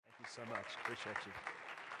so much. Appreciate you.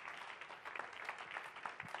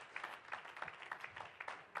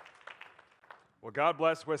 Well, God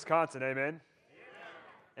bless Wisconsin, amen?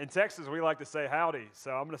 In Texas, we like to say howdy,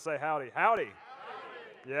 so I'm going to say howdy. Howdy.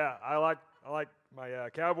 Yeah, I like my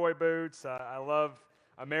cowboy boots. I love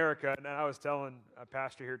America, and I was telling a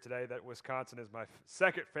pastor here today that Wisconsin is my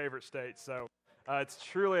second favorite state, so it's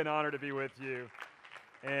truly an honor to be with you.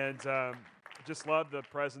 And just love the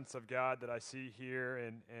presence of God that I see here,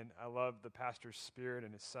 and I love the pastor's spirit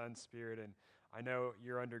and his son's spirit, and I know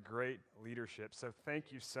you're under great leadership, so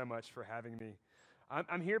thank you so much for having me.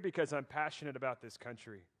 I'm here because I'm passionate about this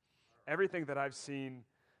country. Everything that I've seen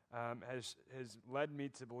has led me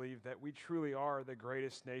to believe that we truly are the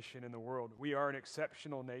greatest nation in the world. We are an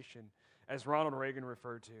exceptional nation, as Ronald Reagan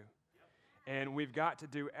referred to. And we've got to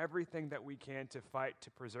do everything that we can to fight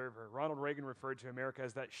to preserve her. Ronald Reagan referred to America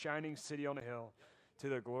as that shining city on a hill to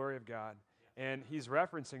the glory of God. And he's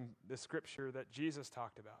referencing the scripture that Jesus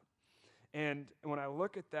talked about. And when I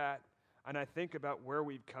look at that and I think about where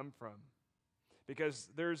we've come from, because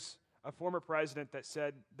there's a former president that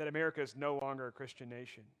said that America is no longer a Christian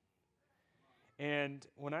nation. And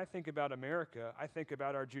when I think about America, I think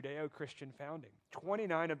about our Judeo-Christian founding.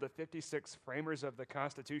 29 of the 56 framers of the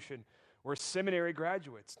Constitution were seminary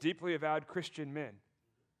graduates, deeply avowed Christian men.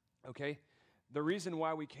 Okay? The reason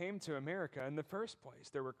why we came to America in the first place,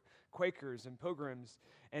 there were Quakers and Pilgrims,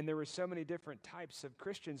 and there were so many different types of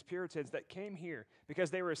Christians, Puritans that came here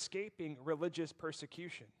because they were escaping religious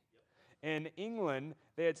persecution. In England,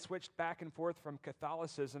 they had switched back and forth from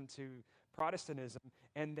Catholicism to Protestantism,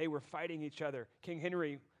 and they were fighting each other. King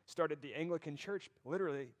Henry started the Anglican Church,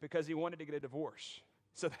 literally, because he wanted to get a divorce.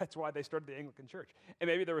 So that's why they started the Anglican Church. And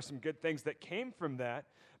maybe there were some good things that came from that,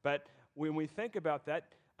 but when we think about that,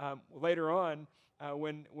 later on,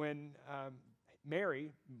 when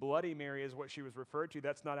Mary, Bloody Mary is what she was referred to,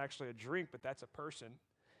 that's not actually a drink, but that's a person,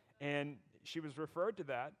 and she was referred to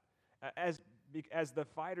that as the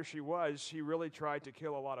fighter she was, she really tried to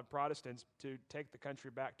kill a lot of Protestants to take the country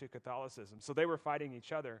back to Catholicism. So they were fighting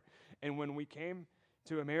each other. And when we came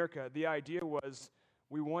to America, the idea was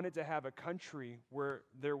we wanted to have a country where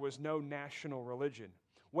there was no national religion.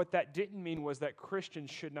 What that didn't mean was that Christians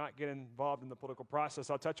should not get involved in the political process.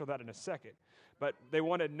 I'll touch on that in a second. But they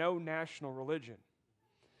wanted no national religion.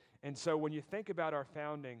 And so when you think about our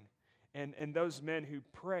founding and those men who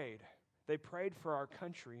prayed, they prayed for our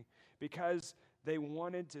country because they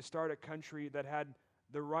wanted to start a country that had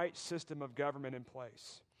the right system of government in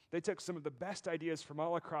place. They took some of the best ideas from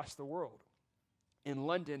all across the world. In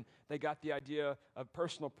London, they got the idea of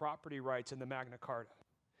personal property rights in the Magna Carta.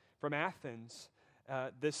 From Athens,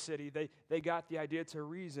 this city, they got the idea to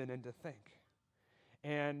reason and to think.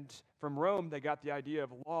 And from Rome, they got the idea of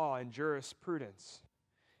law and jurisprudence.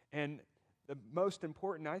 And the most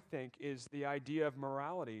important, I think, is the idea of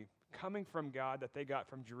morality coming from God that they got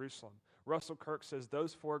from Jerusalem. Russell Kirk says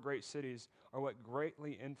those four great cities are what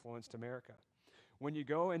greatly influenced America. When you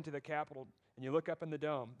go into the Capitol and you look up in the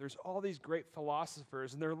dome, there's all these great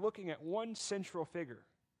philosophers, and they're looking at one central figure.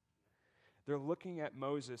 They're looking at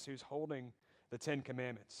Moses, who's holding the Ten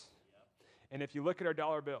Commandments. And if you look at our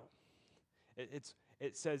dollar bill,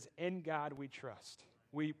 it says, "In God we trust."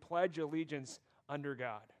 We pledge allegiance under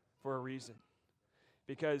God for a reason,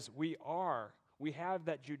 because we have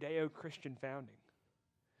that Judeo-Christian founding.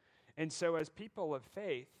 And so as people of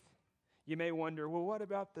faith, you may wonder, well, what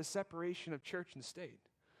about the separation of church and state?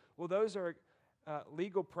 Well, those are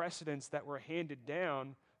legal precedents that were handed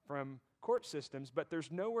down from court systems, but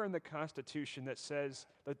there's nowhere in the Constitution that says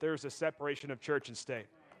that there's a separation of church and state.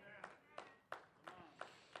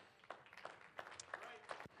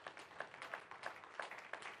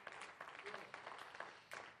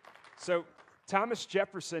 So Thomas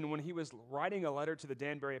Jefferson, when he was writing a letter to the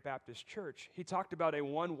Danbury Baptist Church, he talked about a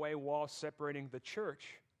one-way wall separating the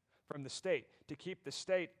church from the state, to keep the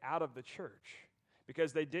state out of the church,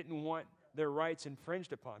 because they didn't want their rights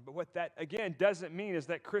infringed upon. But what that, again, doesn't mean is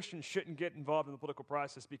that Christians shouldn't get involved in the political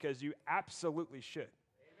process, because you absolutely should.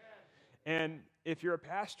 Amen. And if you're a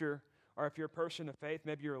pastor, or if you're a person of faith,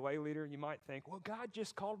 maybe you're a lay leader, you might think, well, God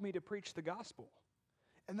just called me to preach the gospel.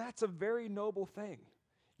 And that's a very noble thing.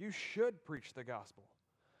 You should preach the gospel.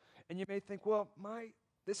 And you may think, well,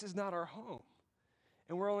 this is not our home.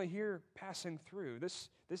 And we're only here passing through. This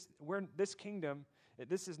kingdom,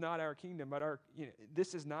 this is not our kingdom, but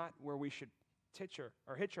this is not where we should hitch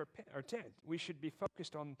our tent. We should be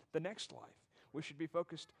focused on the next life. We should be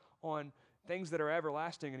focused on things that are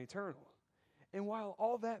everlasting and eternal. And while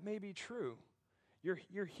all that may be true,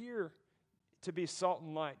 you're here to be salt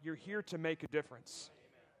and light. You're here to make a difference.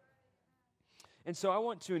 And so I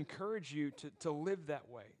want to encourage you to live that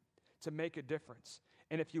way, to make a difference.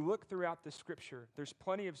 And if you look throughout the scripture, there's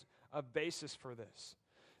plenty of basis for this.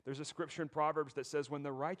 There's a scripture in Proverbs that says, when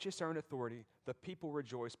the righteous are in authority, the people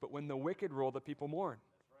rejoice, but when the wicked rule, the people mourn.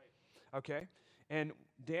 That's right. Okay? And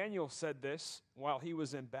Daniel said this while he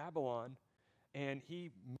was in Babylon, and he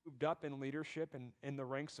moved up in leadership and in the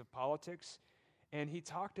ranks of politics, and he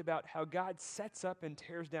talked about how God sets up and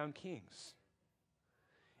tears down kings.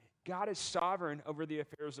 God is sovereign over the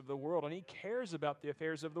affairs of the world, and he cares about the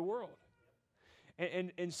affairs of the world.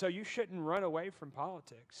 And so you shouldn't run away from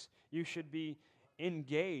politics. You should be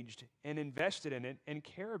engaged and invested in it and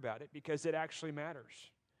care about it because it actually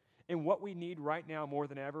matters. And what we need right now more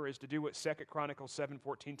than ever is to do what 2 Chronicles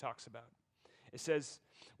 7:14 talks about. It says,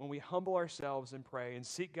 when we humble ourselves and pray and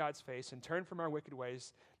seek God's face and turn from our wicked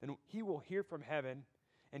ways, then he will hear from heaven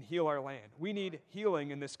and heal our land. We need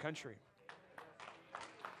healing in this country.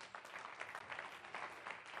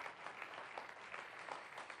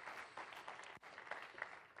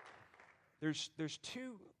 There's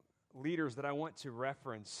two leaders that I want to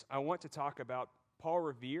reference. I want to talk about Paul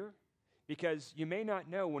Revere, because you may not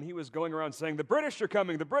know when he was going around saying, the British are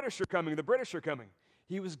coming, the British are coming, the British are coming.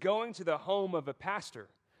 He was going to the home of a pastor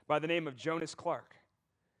by the name of Jonas Clark.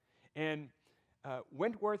 And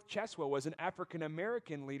Wentworth Cheswell was an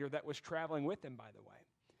African-American leader that was traveling with him, by the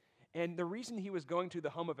way. And the reason he was going to the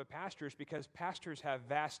home of a pastor is because pastors have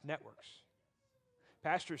vast networks.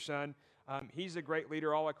 Pastor's son, he's a great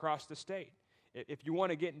leader all across the state. If you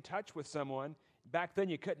want to get in touch with someone, back then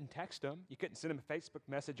you couldn't text them. You couldn't send them a Facebook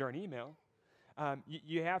message or an email.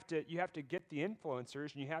 You have to get the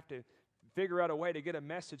influencers, and you have to figure out a way to get a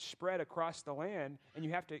message spread across the land, and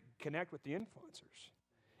you have to connect with the influencers.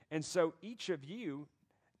 And so each of you,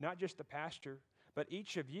 not just the pastor, but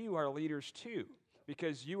each of you are leaders too,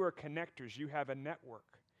 because you are connectors. You have a network.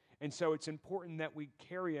 And so it's important that we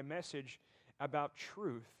carry a message about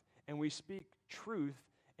truth, and we speak truth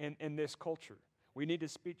in this culture. We need to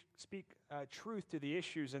speak truth to the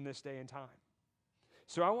issues in this day and time.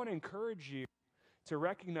 So I want to encourage you to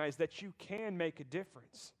recognize that you can make a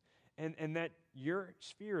difference, and that your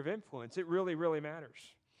sphere of influence, it really, really matters.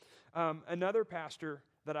 Another pastor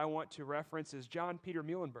that I want to reference is John Peter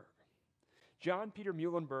Muhlenberg. John Peter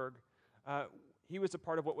Muhlenberg, he was a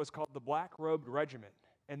part of what was called the Black Robed Regiment,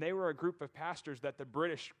 and they were a group of pastors that the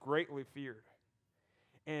British greatly feared.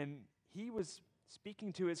 And he was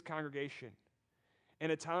speaking to his congregation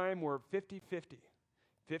in a time where 50-50,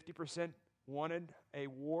 50% wanted a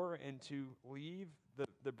war and to leave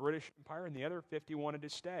the British Empire, and the other 50 wanted to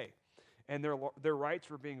stay. And their rights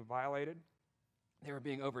were being violated. They were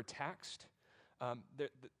being overtaxed. The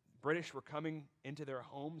British were coming into their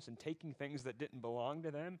homes and taking things that didn't belong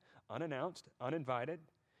to them, unannounced, uninvited.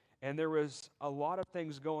 And there was a lot of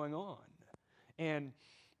things going on. And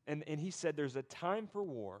he said there's a time for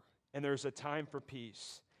war, and there's a time for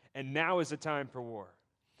peace. And now is the time for war.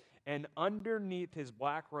 And underneath his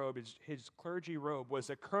black robe, his clergy robe, was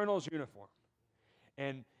a colonel's uniform.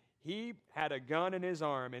 And he had a gun in his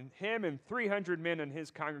arm, and him and 300 men in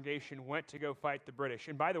his congregation went to go fight the British.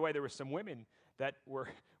 And by the way, there were some women that were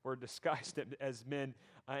disguised as men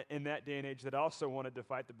in that day and age that also wanted to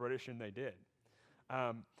fight the British, and they did.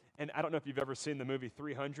 And I don't know if you've ever seen the movie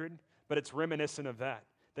 300, but it's reminiscent of that.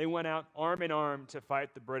 They went out arm in arm to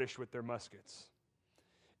fight the British with their muskets.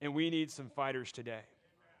 And we need some fighters today.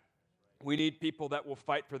 We need people that will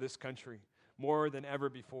fight for this country more than ever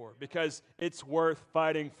before, because it's worth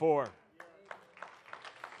fighting for.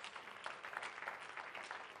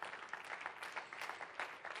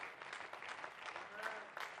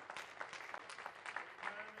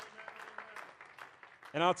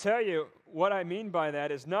 And I'll tell you, what I mean by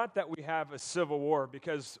that is not that we have a civil war,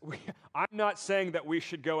 because I'm not saying that we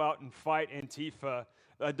should go out and fight Antifa,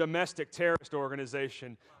 a domestic terrorist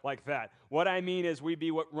organization like that. What I mean is we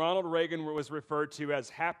be what Ronald Reagan was referred to as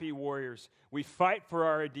happy warriors. We fight for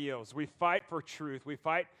our ideals. We fight for truth. We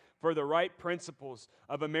fight for the right principles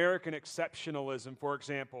of American exceptionalism, for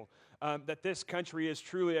example, that this country is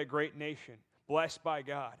truly a great nation, blessed by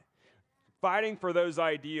God. Fighting for those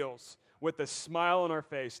ideals with a smile on our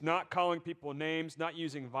face, not calling people names, not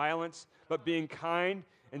using violence, but being kind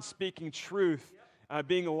and speaking truth,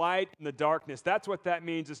 being light in the darkness. That's what that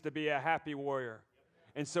means, is to be a happy warrior.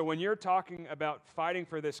 And so when you're talking about fighting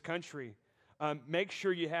for this country, make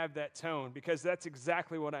sure you have that tone, because that's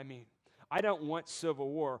exactly what I mean. I don't want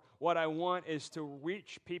civil war. What I want is to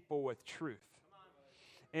reach people with truth.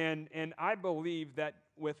 And I believe that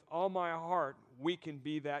with all my heart, we can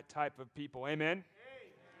be that type of people. Amen?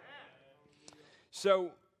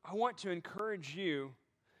 So I want to encourage you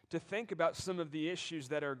to think about some of the issues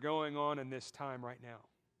that are going on in this time right now.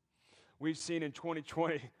 We've seen in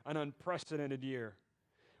 2020 an unprecedented year.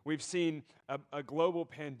 We've seen a global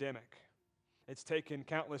pandemic. It's taken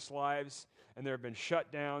countless lives, and there have been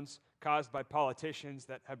shutdowns caused by politicians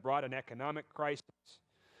that have brought an economic crisis.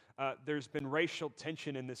 There's been racial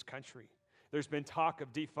tension in this country. There's been talk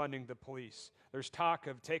of defunding the police. There's talk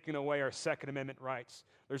of taking away our Second Amendment rights.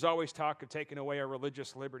 There's always talk of taking away our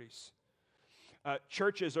religious liberties.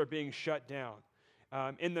 Churches are being shut down.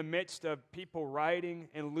 In the midst of people rioting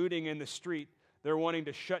and looting in the street, they're wanting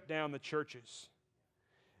to shut down the churches.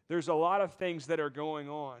 There's a lot of things that are going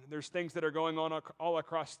on. There's things that are going on all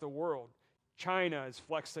across the world. China is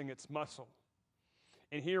flexing its muscle.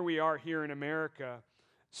 And here we are here in America,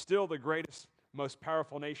 still the greatest, most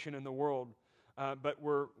powerful nation in the world, but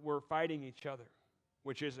we're fighting each other,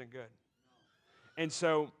 which isn't good. And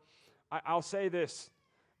so I'll say this,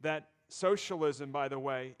 that socialism, by the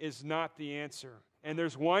way, is not the answer. And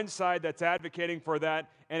there's one side that's advocating for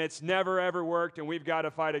that, and it's never, ever worked, and we've got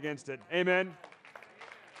to fight against it. Amen?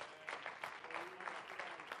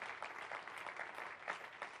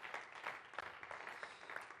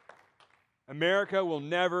 America will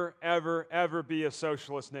never, ever, ever be a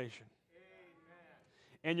socialist nation.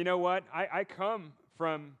 Amen. And you know what? I come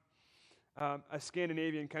from a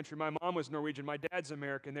Scandinavian country. My mom was Norwegian. My dad's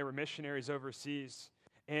American. They were missionaries overseas.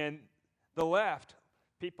 And the left,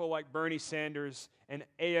 people like Bernie Sanders and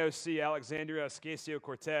AOC, Alexandria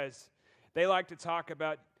Ocasio-Cortez, they like to talk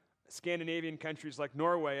about Scandinavian countries like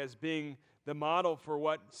Norway as being the model for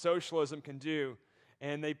what socialism can do.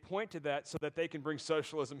 And they point to that so that they can bring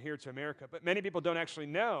socialism here to America. But many people don't actually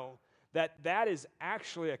know that that is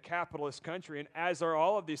actually a capitalist country, and as are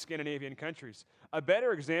all of these Scandinavian countries. A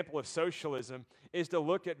better example of socialism is to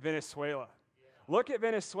look at Venezuela. Yeah. Look at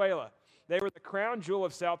Venezuela. They were the crown jewel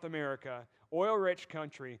of South America, oil-rich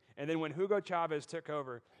country, and then when Hugo Chavez took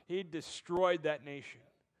over, he destroyed that nation.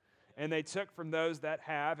 And they took from those that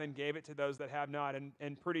have and gave it to those that have not,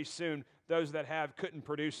 and pretty soon, those that have couldn't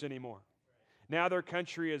produce anymore. Now their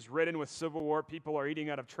country is ridden with civil war. People are eating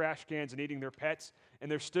out of trash cans and eating their pets, and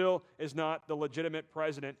there still is not the legitimate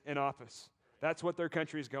president in office. That's what their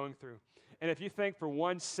country is going through. And if you think for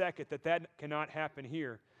 1 second that that cannot happen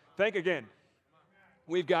here, think again.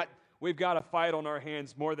 We've got a fight on our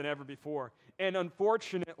hands more than ever before. And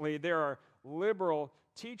unfortunately, there are liberal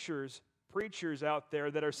teachers, preachers out there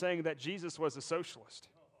that are saying that Jesus was a socialist.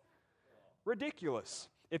 Ridiculous.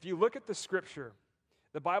 If you look at the scripture,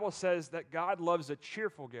 the Bible says that God loves a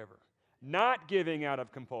cheerful giver, not giving out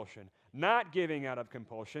of compulsion, not giving out of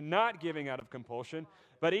compulsion, not giving out of compulsion,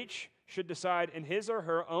 but each should decide in his or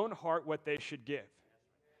her own heart what they should give.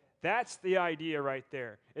 That's the idea right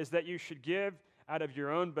there, is that you should give out of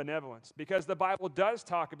your own benevolence, because the Bible does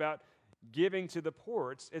talk about giving to the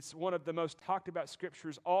poor. It's one of the most talked about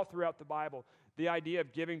scriptures all throughout the Bible, the idea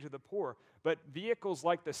of giving to the poor. But vehicles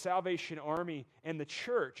like the Salvation Army and the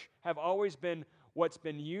church have always been what's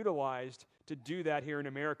been utilized to do that here in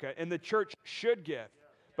America. And the church should give.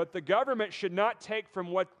 But the government should not take from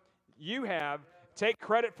what you have, take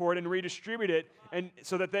credit for it and redistribute it and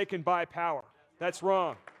so that they can buy power. That's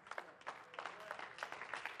wrong.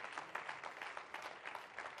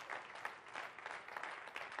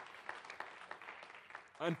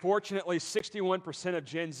 Unfortunately, 61% of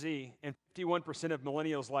Gen Z and 51% of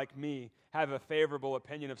millennials like me have a favorable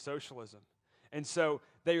opinion of socialism. And so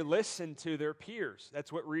they listen to their peers.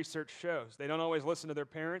 That's what research shows. They don't always listen to their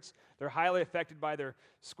parents. They're highly affected by their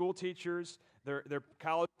school teachers, their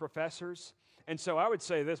college professors. And so I would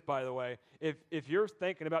say this, by the way, if you're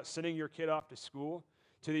thinking about sending your kid off to school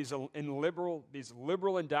to these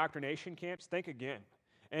liberal indoctrination camps, think again.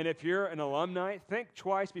 And if you're an alumni, think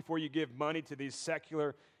twice before you give money to these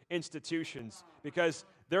secular institutions, because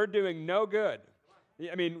they're doing no good.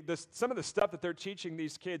 I mean, some of the stuff that they're teaching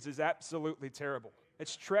these kids is absolutely terrible.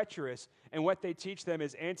 It's treacherous, and what they teach them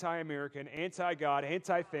is anti-American, anti-God,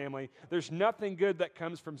 anti-family. There's nothing good that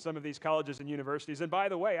comes from some of these colleges and universities. And by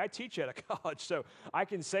the way, I teach at a college, so I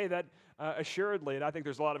can say that assuredly, and I think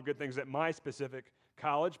there's a lot of good things at my specific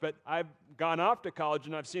college, but I've gone off to college,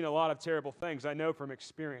 and I've seen a lot of terrible things. I know from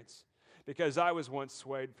experience, because I was once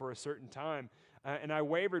swayed for a certain time, and I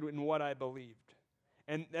wavered in what I believed.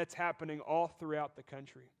 And that's happening all throughout the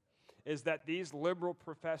country, is that these liberal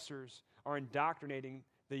professors are indoctrinating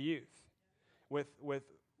the youth with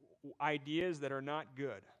ideas that are not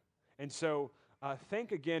good. And so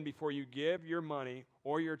think again before you give your money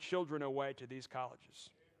or your children away to these colleges.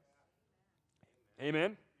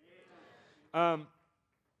 Amen?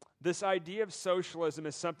 This idea of socialism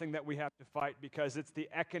is something that we have to fight because it's the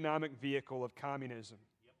economic vehicle of communism.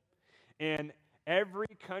 Yep. And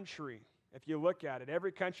every country, if you look at it,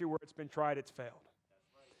 every country where it's been tried, it's failed.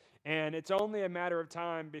 And it's only a matter of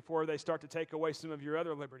time before they start to take away some of your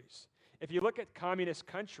other liberties. If you look at communist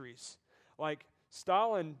countries, like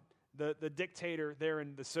Stalin, the dictator there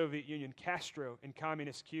in the Soviet Union, Castro in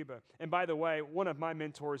communist Cuba. And by the way, one of my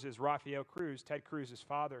mentors is Rafael Cruz, Ted Cruz's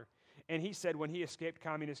father. And he said when he escaped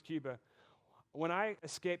communist Cuba, when I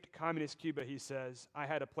escaped communist Cuba, he says, I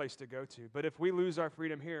had a place to go to. But if we lose our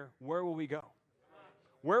freedom here, where will we go?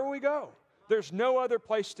 Where will we go? There's no other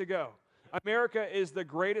place to go. America is the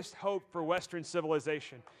greatest hope for Western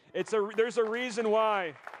civilization. There's a reason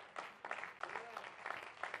why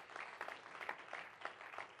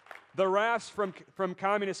the rafts from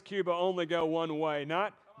communist Cuba only go one way.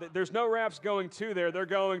 There's no rafts going to there. They're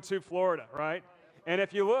going to Florida, right? And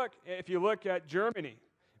if you look at Germany,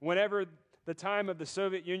 whenever the time of the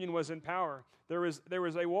Soviet Union was in power, there was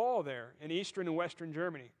a wall there in eastern and western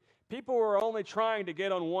Germany. People were only trying to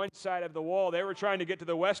get on one side of the wall. They were trying to get to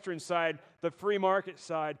the western side, the free market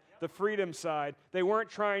side, the freedom side. They weren't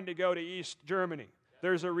trying to go to East Germany.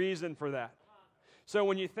 There's a reason for that. So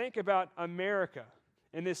when you think about America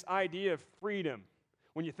and this idea of freedom,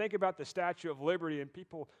 when you think about the Statue of Liberty and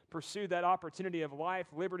people pursue that opportunity of life,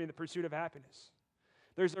 liberty, and the pursuit of happiness,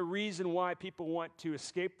 there's a reason why people want to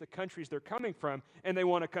escape the countries they're coming from and they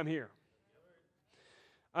want to come here.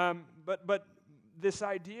 But this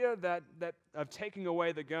idea that of taking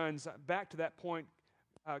away the guns, back to that point,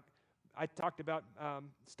 I talked about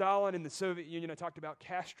Stalin in the Soviet Union. I talked about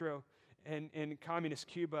Castro in communist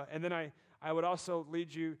Cuba. And then I would also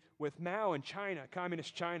lead you with Mao in China,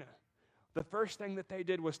 communist China. The first thing that they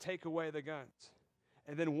did was take away the guns.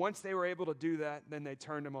 And then once they were able to do that, then they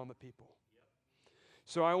turned them on the people.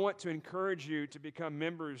 So I want to encourage you to become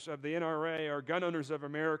members of the NRA or Gun Owners of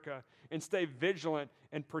America and stay vigilant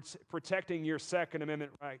in protecting your Second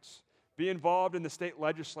Amendment rights. Be involved in the state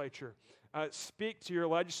legislature. Speak to your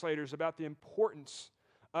legislators about the importance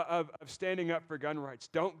of standing up for gun rights.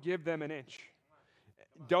 Don't give them an inch.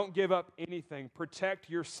 Don't give up anything. Protect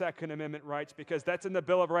your Second Amendment rights because that's in the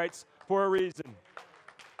Bill of Rights for a reason.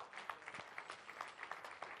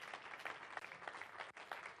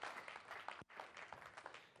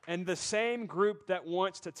 And the same group that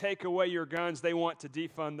wants to take away your guns, they want to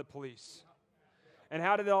defund the police. And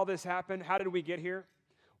how did all this happen? How did we get here?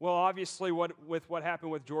 Well, obviously, with what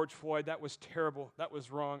happened with George Floyd, that was terrible. That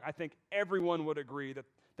was wrong. I think everyone would agree that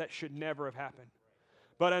that should never have happened.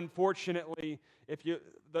 But unfortunately,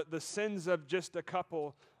 the sins of just a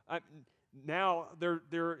couple, now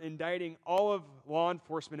they're indicting all of law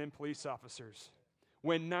enforcement and police officers,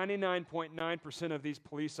 when 99.9% of these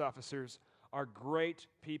police officers are great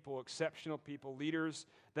people, exceptional people, leaders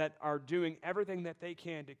that are doing everything that they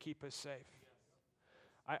can to keep us safe.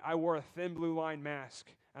 I wore a thin blue line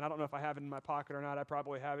mask, and I don't know if I have it in my pocket or not. I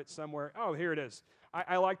probably have it somewhere. Oh, here it is.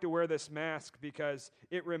 I like to wear this mask because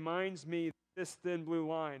it reminds me this thin blue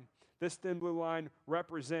line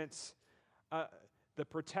represents the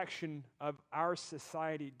protection of our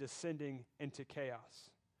society descending into chaos.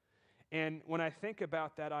 And when I think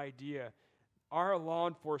about that idea, our law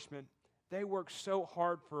enforcement, they work so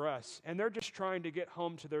hard for us, and they're just trying to get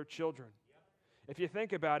home to their children. If you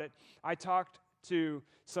think about it, I talked to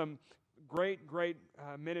some great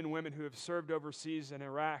men and women who have served overseas in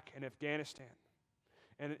Iraq and Afghanistan.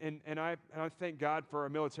 And I thank God for our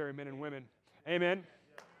military men and women. Amen.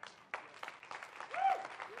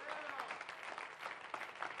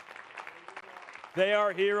 They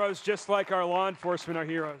are heroes just like our law enforcement are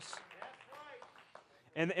heroes.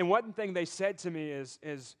 And one thing they said to me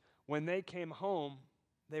is when they came home,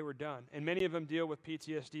 they were done. And many of them deal with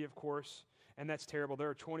PTSD, of course, and that's terrible. There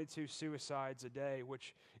are 22 suicides a day,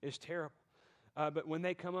 which is terrible. But when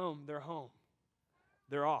they come home, they're home.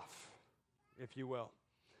 They're off, if you will.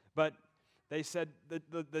 But they said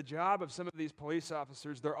the job of some of these police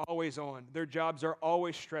officers, they're always on. Their jobs are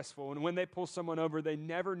always stressful. And when they pull someone over, they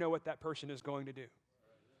never know what that person is going to do.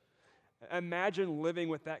 Imagine living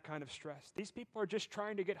with that kind of stress. These people are just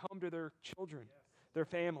trying to get home to their children, their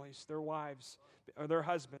families, their wives, or their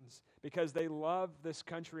husbands, because they love this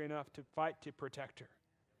country enough to fight to protect her.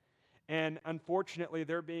 And unfortunately,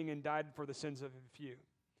 they're being indicted for the sins of a few.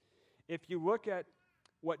 If you look at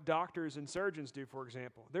what doctors and surgeons do, for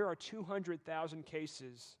example, there are 200,000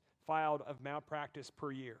 cases filed of malpractice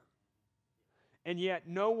per year. And yet,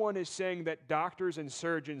 no one is saying that doctors and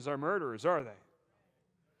surgeons are murderers, are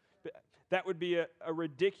they? That would be a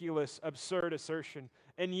ridiculous, absurd assertion.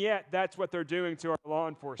 And yet, that's what they're doing to our law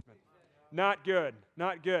enforcement. Not good,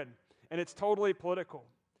 not good. And it's totally political.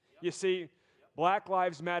 You see, Black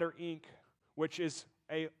Lives Matter, Inc., which is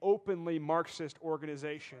an openly Marxist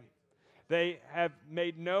organization, they have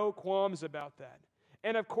made no qualms about that.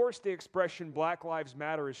 And of course, the expression Black Lives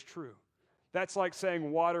Matter is true. That's like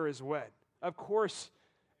saying water is wet. Of course,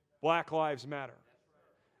 Black Lives Matter.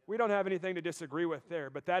 We don't have anything to disagree with there,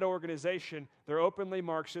 but that organization, they're openly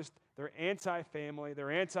Marxist, they're anti-family,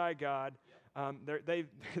 they're anti-God,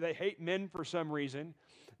 they hate men for some reason.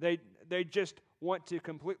 They just want to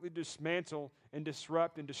completely dismantle and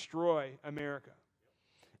disrupt and destroy America.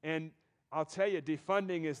 And I'll tell you,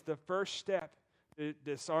 defunding is the first step to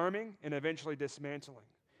disarming and eventually dismantling.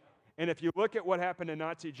 And if you look at what happened in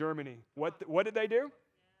Nazi Germany, what did they do?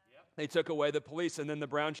 They took away the police, and then the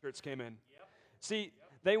brown shirts came in. See,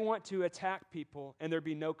 they want to attack people, and there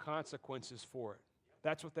be no consequences for it.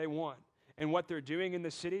 That's what they want. And what they're doing in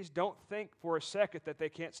the cities, don't think for a second that they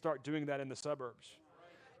can't start doing that in the suburbs.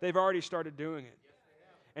 They've already started doing it.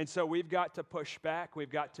 And so we've got to push back. We've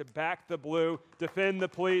got to back the blue, defend the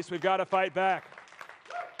police. We've got to fight back.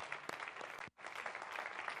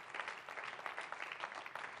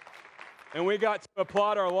 And we got to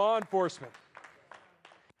applaud our law enforcement.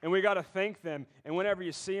 And we got to thank them. And whenever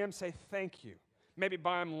you see them, say thank you. Maybe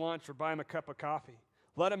buy them lunch or buy them a cup of coffee.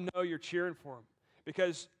 Let them know you're cheering for them.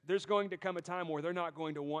 Because there's going to come a time where they're not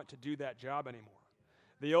going to want to do that job anymore.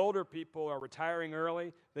 The older people are retiring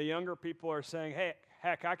early. The younger people are saying, hey,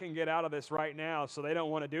 heck, I can get out of this right now, so they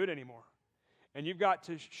don't want to do it anymore. And you've got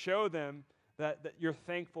to show them that you're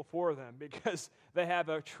thankful for them because they have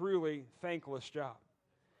a truly thankless job.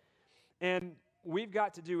 And we've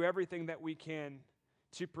got to do everything that we can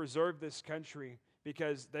to preserve this country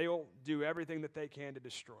because they'll do everything that they can to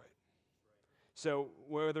destroy it. So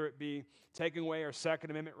whether it be taking away our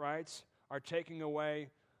Second Amendment rights or taking away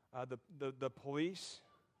the police,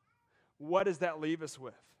 what does that leave us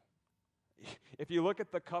with? If you look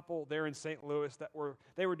at the couple there in St. Louis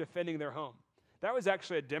they were defending their home. That was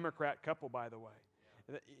actually a Democrat couple, by the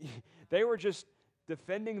way. They were just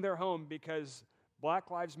defending their home because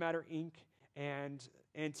Black Lives Matter, Inc. and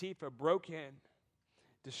Antifa broke in.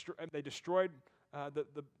 They destroyed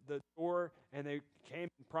the door, and they came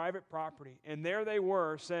in private property. And there they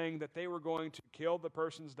were saying that they were going to kill the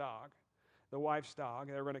person's dog, the wife's dog.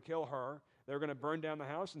 They were going to kill her. They were going to burn down the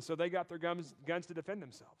house. And so they got their guns to defend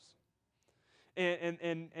themselves.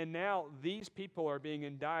 And now these people are being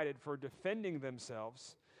indicted for defending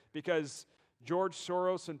themselves because George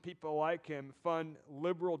Soros and people like him fund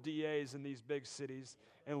liberal DAs in these big cities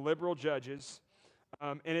and liberal judges.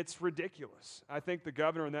 And it's ridiculous. I think the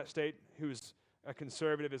governor in that state, who's a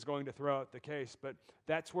conservative, is going to throw out the case, but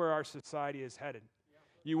that's where our society is headed.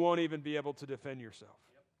 You won't even be able to defend yourself.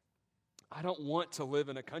 I don't want to live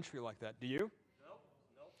in a country like that. Do you? No.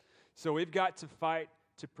 So we've got to fight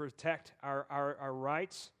to protect our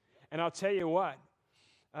rights. And I'll tell you what,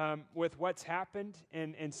 with what's happened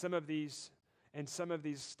in some of these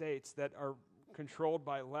states that are controlled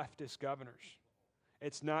by leftist governors,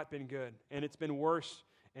 it's not been good. And it's been worse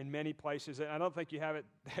in many places. And I don't think you have it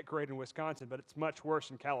that great in Wisconsin, but it's much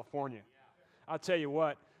worse in California. I'll tell you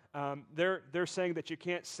what, they're saying that you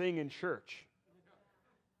can't sing in church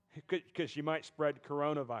because you might spread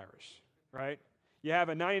coronavirus, right? You have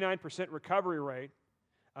a 99% recovery rate,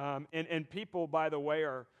 and people, by the way,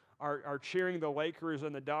 are cheering the Lakers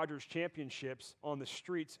and the Dodgers championships on the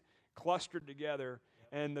streets, clustered together,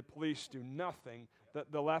 and the police do nothing.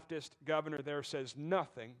 The leftist governor there says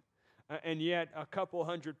nothing, and yet a couple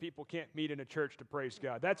hundred people can't meet in a church to praise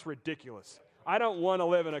God. That's ridiculous. I don't want to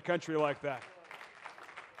live in a country like that.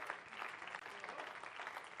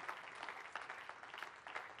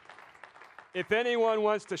 If anyone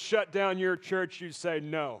wants to shut down your church, you say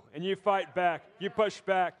no. And you fight back. You push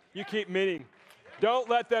back. You keep meeting. Don't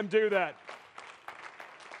let them do that.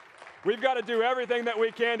 We've got to do everything that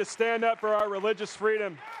we can to stand up for our religious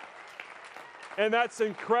freedom. And that's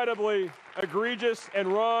incredibly egregious and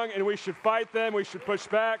wrong, and we should fight them. We should push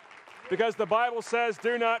back because the Bible says,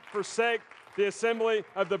 do not forsake the assembly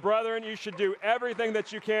of the brethren. You should do everything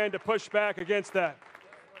that you can to push back against that.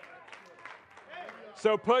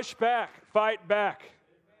 So push back, fight back.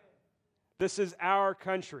 This is our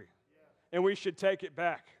country, and we should take it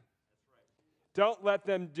back. Don't let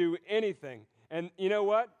them do anything. And you know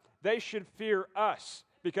what? They should fear us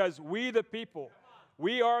because we the people,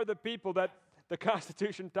 we are the people that the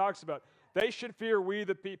Constitution talks about. They should fear we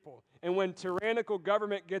the people. And when tyrannical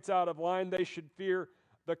government gets out of line, they should fear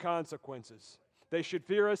the consequences. They should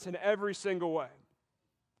fear us in every single way.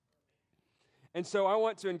 And so I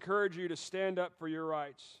want to encourage you to stand up for your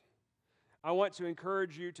rights. I want to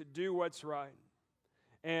encourage you to do what's right.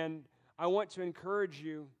 And I want to encourage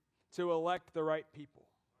you to elect the right people.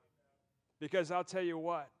 Because I'll tell you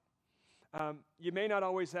what, you may not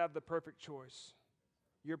always have the perfect choice.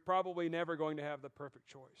 You're probably never going to have the perfect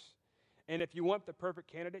choice. And if you want the perfect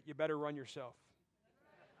candidate, you better run yourself.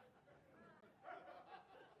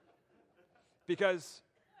 Because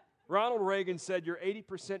Ronald Reagan said your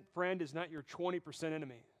 80% friend is not your 20%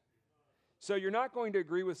 enemy. So you're not going to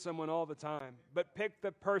agree with someone all the time, but pick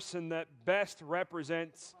the person that best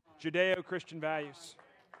represents Judeo-Christian values.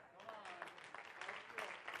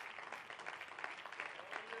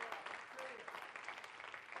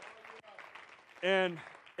 And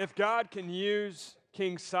if God can use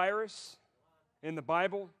King Cyrus in the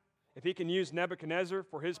Bible, if he can use Nebuchadnezzar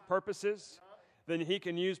for his purposes, then he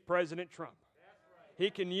can use President Trump. He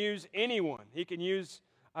can use anyone. He can use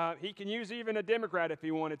even a Democrat if he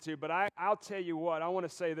wanted to. But I'll tell you what, I want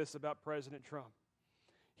to say this about President Trump.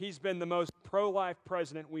 He's been the most pro-life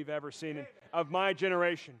president we've ever seen of my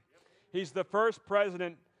generation. He's the first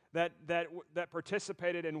president that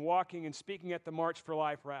participated in walking and speaking at the March for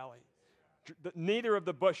Life rally. Neither of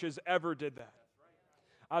the Bushes ever did that.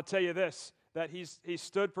 I'll tell you this, that he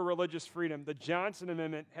stood for religious freedom. The Johnson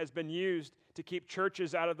Amendment has been used to keep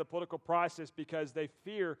churches out of the political process because they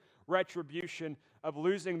fear retribution of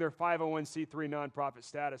losing their 501c3 nonprofit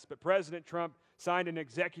status. But President Trump signed an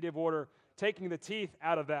executive order taking the teeth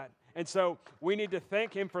out of that. And so we need to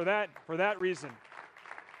thank him for that reason.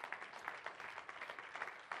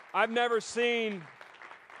 I've never seen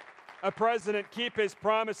a president keep his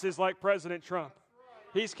promises like President Trump.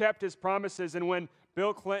 He's kept his promises, and when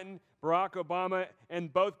Bill Clinton, Barack Obama,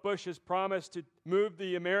 and both Bushes promised to move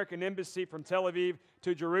the American embassy from Tel Aviv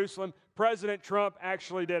to Jerusalem, President Trump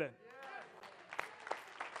actually did it.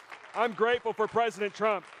 I'm grateful for President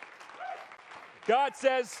Trump. God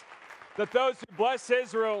says that those who bless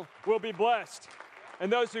Israel will be blessed,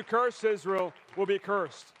 and those who curse Israel will be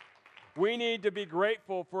cursed. We need to be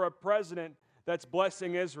grateful for a president that's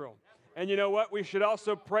blessing Israel. And you know what? We should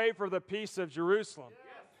also pray for the peace of Jerusalem.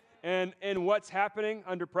 And what's happening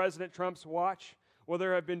under President Trump's watch? Well,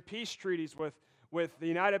 there have been peace treaties with the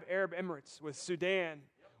United Arab Emirates, with Sudan,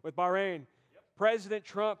 with Bahrain. President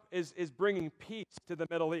Trump is bringing peace to the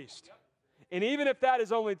Middle East. And even if that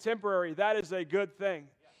is only temporary, that is a good thing.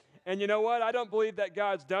 And you know what? I don't believe that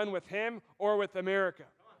God's done with him or with America.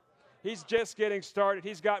 He's just getting started.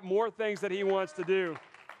 He's got more things that he wants to do.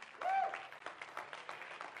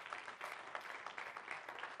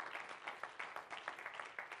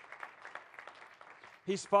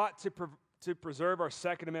 He's fought to preserve our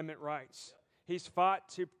Second Amendment rights. He's fought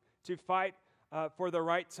to fight for the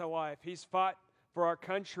right to life. He's fought for our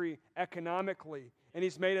country economically, and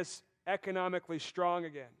he's made us economically strong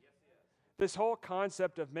again. This whole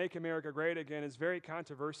concept of Make America Great Again is very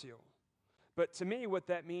controversial. But to me, what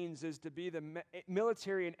that means is to be the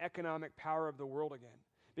military and economic power of the world again.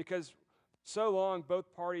 Because so long,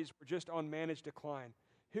 both parties were just on managed decline.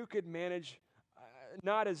 Who could manage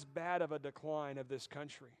not as bad of a decline of this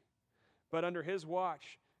country? But under his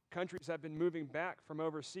watch, countries have been moving back from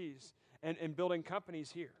overseas and building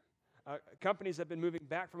companies here. Companies have been moving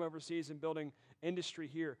back from overseas and building industry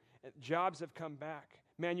here. Jobs have come back,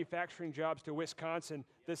 manufacturing jobs to Wisconsin,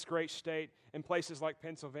 this great state, and places like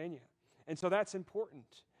Pennsylvania. And so that's important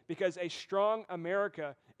because a strong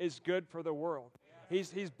America is good for the world.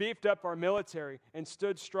 He's beefed up our military and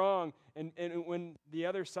stood strong, and when the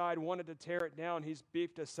other side wanted to tear it down, he's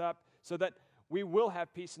beefed us up so that we will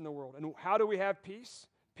have peace in the world. And how do we have peace?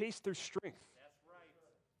 Peace through strength. That's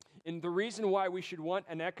right. And the reason why we should want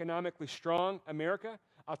an economically strong America,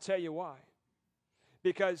 I'll tell you why.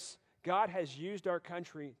 Because God has used our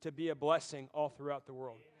country to be a blessing all throughout the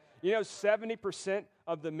world. You know, 70%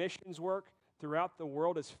 of the missions work throughout the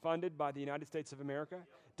world is funded by the United States of America.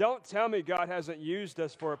 Don't tell me God hasn't used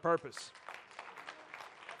us for a purpose.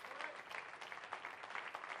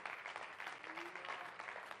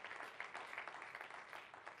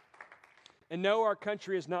 And no, our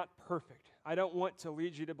country is not perfect. I don't want to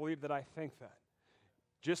lead you to believe that I think that.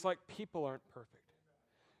 Just like people aren't perfect.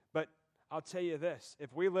 But I'll tell you this,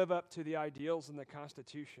 if we live up to the ideals in the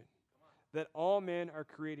Constitution, that all men are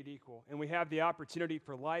created equal, and we have the opportunity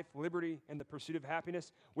for life, liberty, and the pursuit of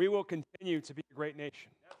happiness, we will continue to be a great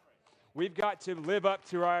nation. We've got to live up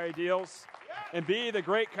to our ideals and be the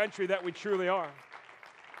great country that we truly are.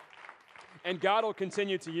 And God will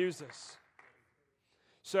continue to use us.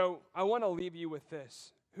 So I want to leave you with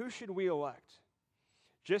this. Who should we elect?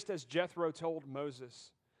 Just as Jethro told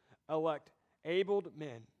Moses, elect able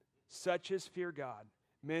men, such as fear God,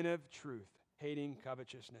 men of truth, hating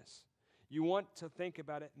covetousness. You want to think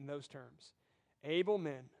about it in those terms. Able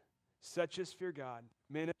men, such as fear God,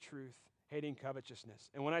 men of truth, hating covetousness.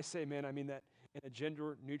 And when I say men, I mean that in a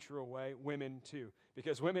gender-neutral way, women too,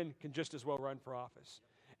 because women can just as well run for office.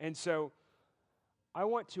 And so I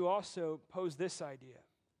want to also pose this idea,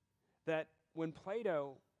 that when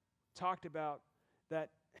Plato talked about that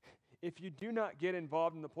if you do not get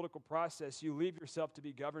involved in the political process, you leave yourself to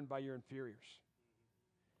be governed by your inferiors.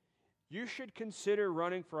 You should consider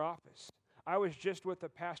running for office. I was just with a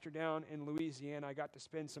pastor down in Louisiana. I got to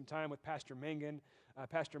spend some time with Pastor Mangan,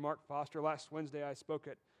 Pastor Mark Foster. Last Wednesday, I spoke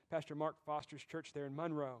at Pastor Mark Foster's church there in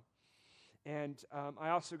Monroe. And I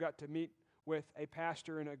also got to meet with a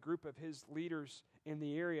pastor and a group of his leaders in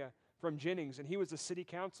the area from Jennings, and he was a city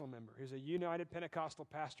council member. He was a United Pentecostal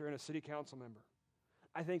pastor and a city council member.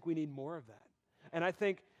 I think we need more of that. And I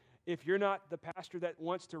think if you're not the pastor that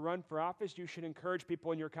wants to run for office, you should encourage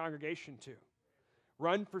people in your congregation to.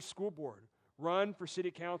 Run for school board, run for city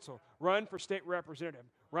council, run for state representative,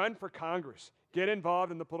 run for Congress. Get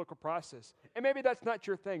involved in the political process. And maybe that's not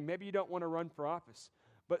your thing. Maybe you don't want to run for office,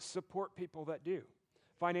 but support people that do.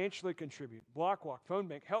 Financially contribute, block walk, phone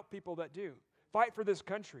bank, help people that do. Fight for this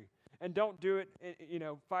country. And don't do it,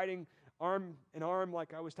 fighting arm in arm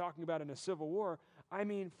like I was talking about in a civil war. I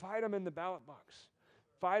mean, fight them in the ballot box.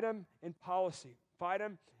 Fight them in policy. Fight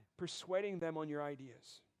them persuading them on your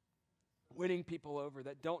ideas. Winning people over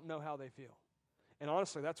that don't know how they feel. And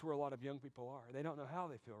honestly, that's where a lot of young people are. They don't know how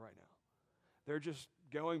they feel right now. They're just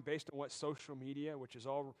going based on what social media, which is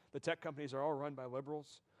all, the tech companies are all run by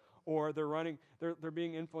liberals, or they're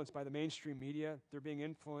being influenced by the mainstream media. They're being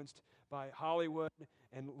influenced by Hollywood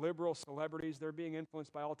and liberal celebrities. They're being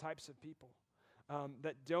influenced by all types of people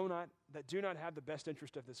that do not have the best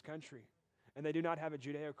interest of this country, and they do not have a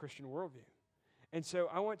Judeo-Christian worldview. And so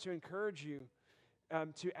I want to encourage you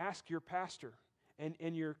to ask your pastor and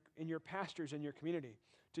your pastors in your community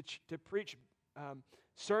to preach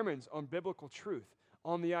sermons on biblical truth,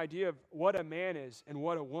 on the idea of what a man is and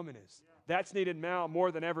what a woman is. That's needed now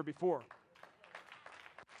more than ever before.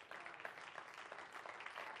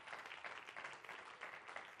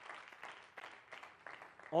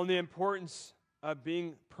 On the importance of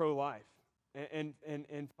being pro-life and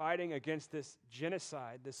fighting against this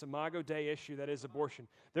genocide, this Imago Dei issue that is abortion.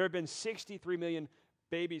 There have been 63 million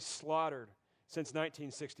babies slaughtered since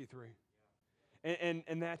 1963.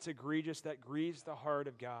 And that's egregious. That grieves the heart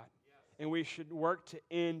of God. And we should work to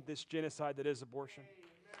end this genocide that is abortion.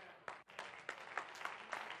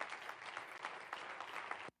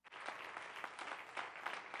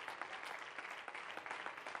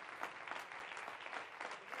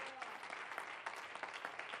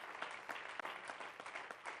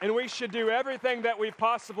 And we should do everything that we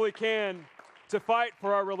possibly can to fight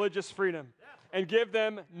for our religious freedom and give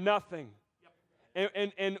them nothing.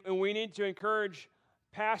 And we need to encourage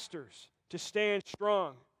pastors to stand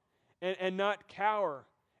strong and not cower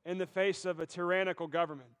in the face of a tyrannical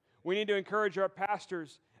government. We need to encourage our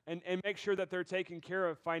pastors and make sure that they're taken care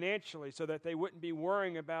of financially so that they wouldn't be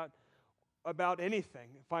worrying about anything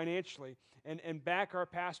financially, and back our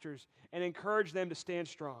pastors and encourage them to stand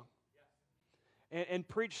strong. And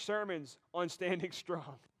preach sermons on standing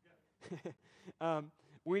strong.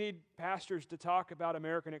 We need pastors to talk about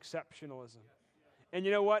American exceptionalism. And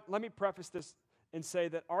you know what? Let me preface this and say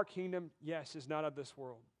that our kingdom, yes, is not of this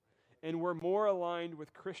world. And we're more aligned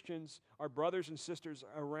with Christians, our brothers and sisters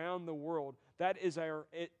around the world. That's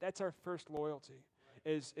our first loyalty,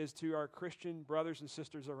 is to our Christian brothers and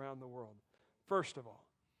sisters around the world, first of all.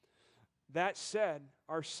 That said,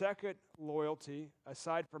 our second loyalty,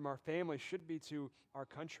 aside from our family, should be to our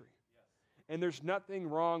country. And there's nothing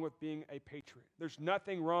wrong with being a patriot. There's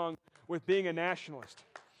nothing wrong with being a nationalist.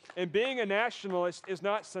 And being a nationalist is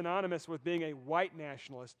not synonymous with being a white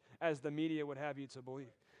nationalist, as the media would have you to believe.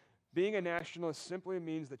 Being a nationalist simply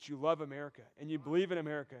means that you love America, and you believe in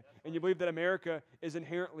America, and you believe that America is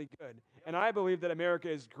inherently good. And I believe that America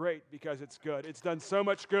is great because it's good. It's done so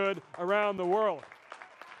much good around the world.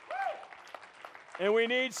 And we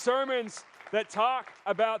need sermons that talk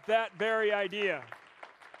about that very idea.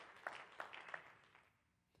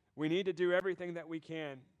 We need to do everything that we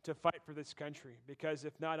can to fight for this country, because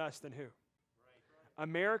if not us, then who?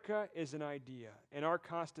 America is an idea, and our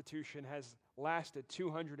Constitution has lasted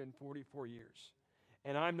 244 years.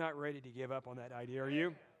 And I'm not ready to give up on that idea. Are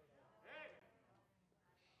you?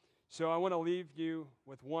 So I want to leave you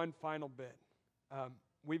with one final bit.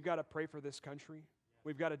 We've got to pray for this country.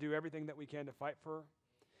 We've got to do everything that we can to fight for her.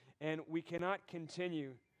 And we cannot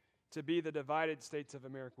continue to be the divided states of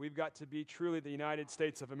America. We've got to be truly the United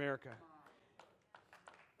States of America.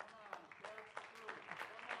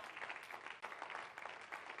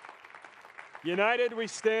 United we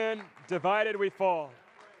stand, divided we fall.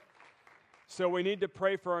 So we need to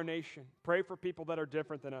pray for our nation. Pray for people that are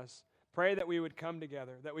different than us. Pray that we would come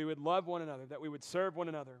together, that we would love one another, that we would serve one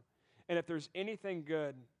another, And if there's anything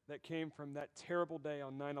good that came from that terrible day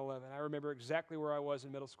on 9/11, I remember exactly where I was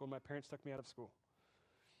in middle school. My parents took me out of school.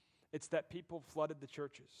 It's that people flooded the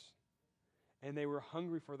churches, and they were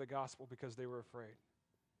hungry for the gospel because they were afraid.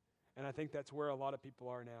 And I think that's where a lot of people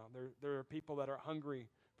are now. There are people that are hungry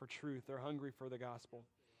for truth. They're hungry for the gospel.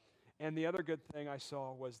 And the other good thing I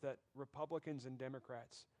saw was that Republicans and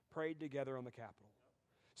Democrats prayed together on the Capitol.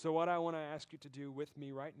 So what I want to ask you to do with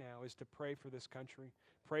me right now is to pray for this country,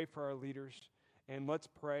 pray for our leaders, and let's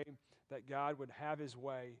pray that God would have his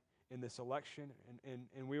way in this election.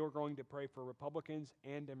 And we are going to pray for Republicans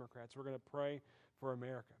and Democrats. We're going to pray for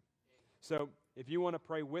America. So if you want to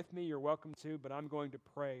pray with me, you're welcome to, but I'm going to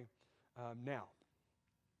pray now.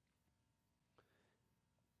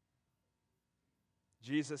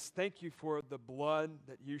 Jesus, thank you for the blood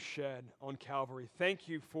that you shed on Calvary. Thank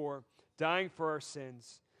you for dying for our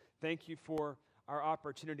sins. Thank you for our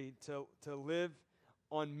opportunity to live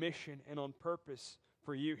on mission and on purpose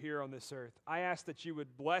for you here on this earth. I ask that you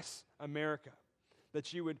would bless America,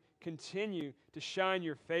 that you would continue to shine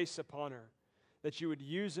your face upon her, that you would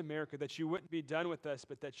use America, that you wouldn't be done with us,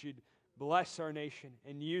 but that you'd bless our nation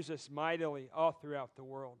and use us mightily all throughout the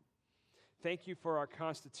world. Thank you for our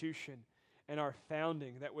Constitution and our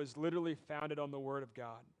founding that was literally founded on the Word of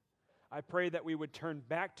God. I pray that we would turn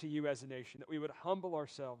back to you as a nation, that we would humble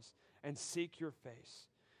ourselves and seek your face.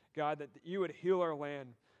 God, that you would heal our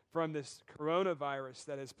land from this coronavirus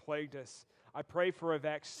that has plagued us. I pray for a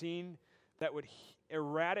vaccine that would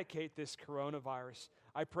eradicate this coronavirus.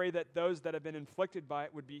 I pray that those that have been inflicted by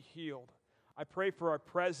it would be healed. I pray for our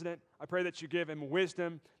president. I pray that you give him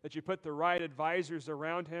wisdom, that you put the right advisors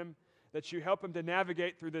around him, that you help him to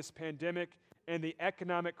navigate through this pandemic and the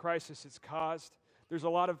economic crisis it's caused. There's a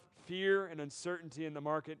lot of fear and uncertainty in the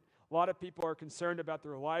market. A lot of people are concerned about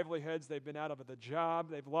their livelihoods. They've been out of the job.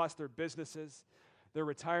 They've lost their businesses, their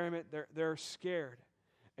retirement. They're scared.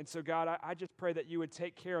 And so, God, I just pray that you would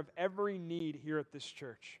take care of every need here at this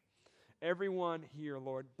church. Everyone here,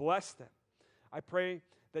 Lord, bless them. I pray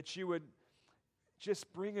that you would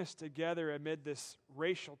just bring us together amid this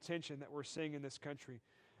racial tension that we're seeing in this country.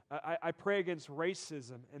 I pray against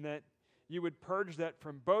racism and that you would purge that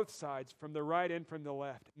from both sides, from the right and from the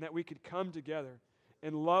left, and that we could come together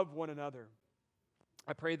and love one another.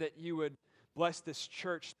 I pray that you would bless this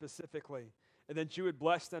church specifically, and that you would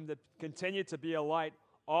bless them to continue to be a light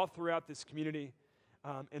all throughout this community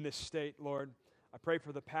in this state, Lord. I pray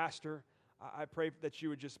for the pastor. I pray that you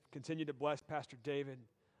would just continue to bless Pastor David,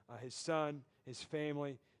 his son, his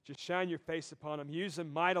family. Just shine your face upon him. Use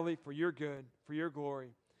him mightily for your good, for your glory.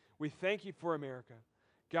 We thank you for America.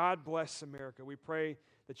 God bless America. We pray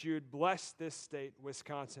that you would bless this state,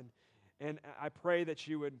 Wisconsin. And I pray that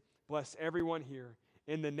you would bless everyone here.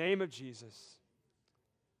 In the name of Jesus,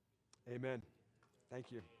 amen.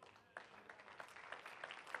 Thank you.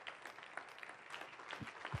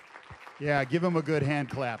 Yeah, give him a good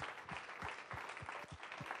hand clap.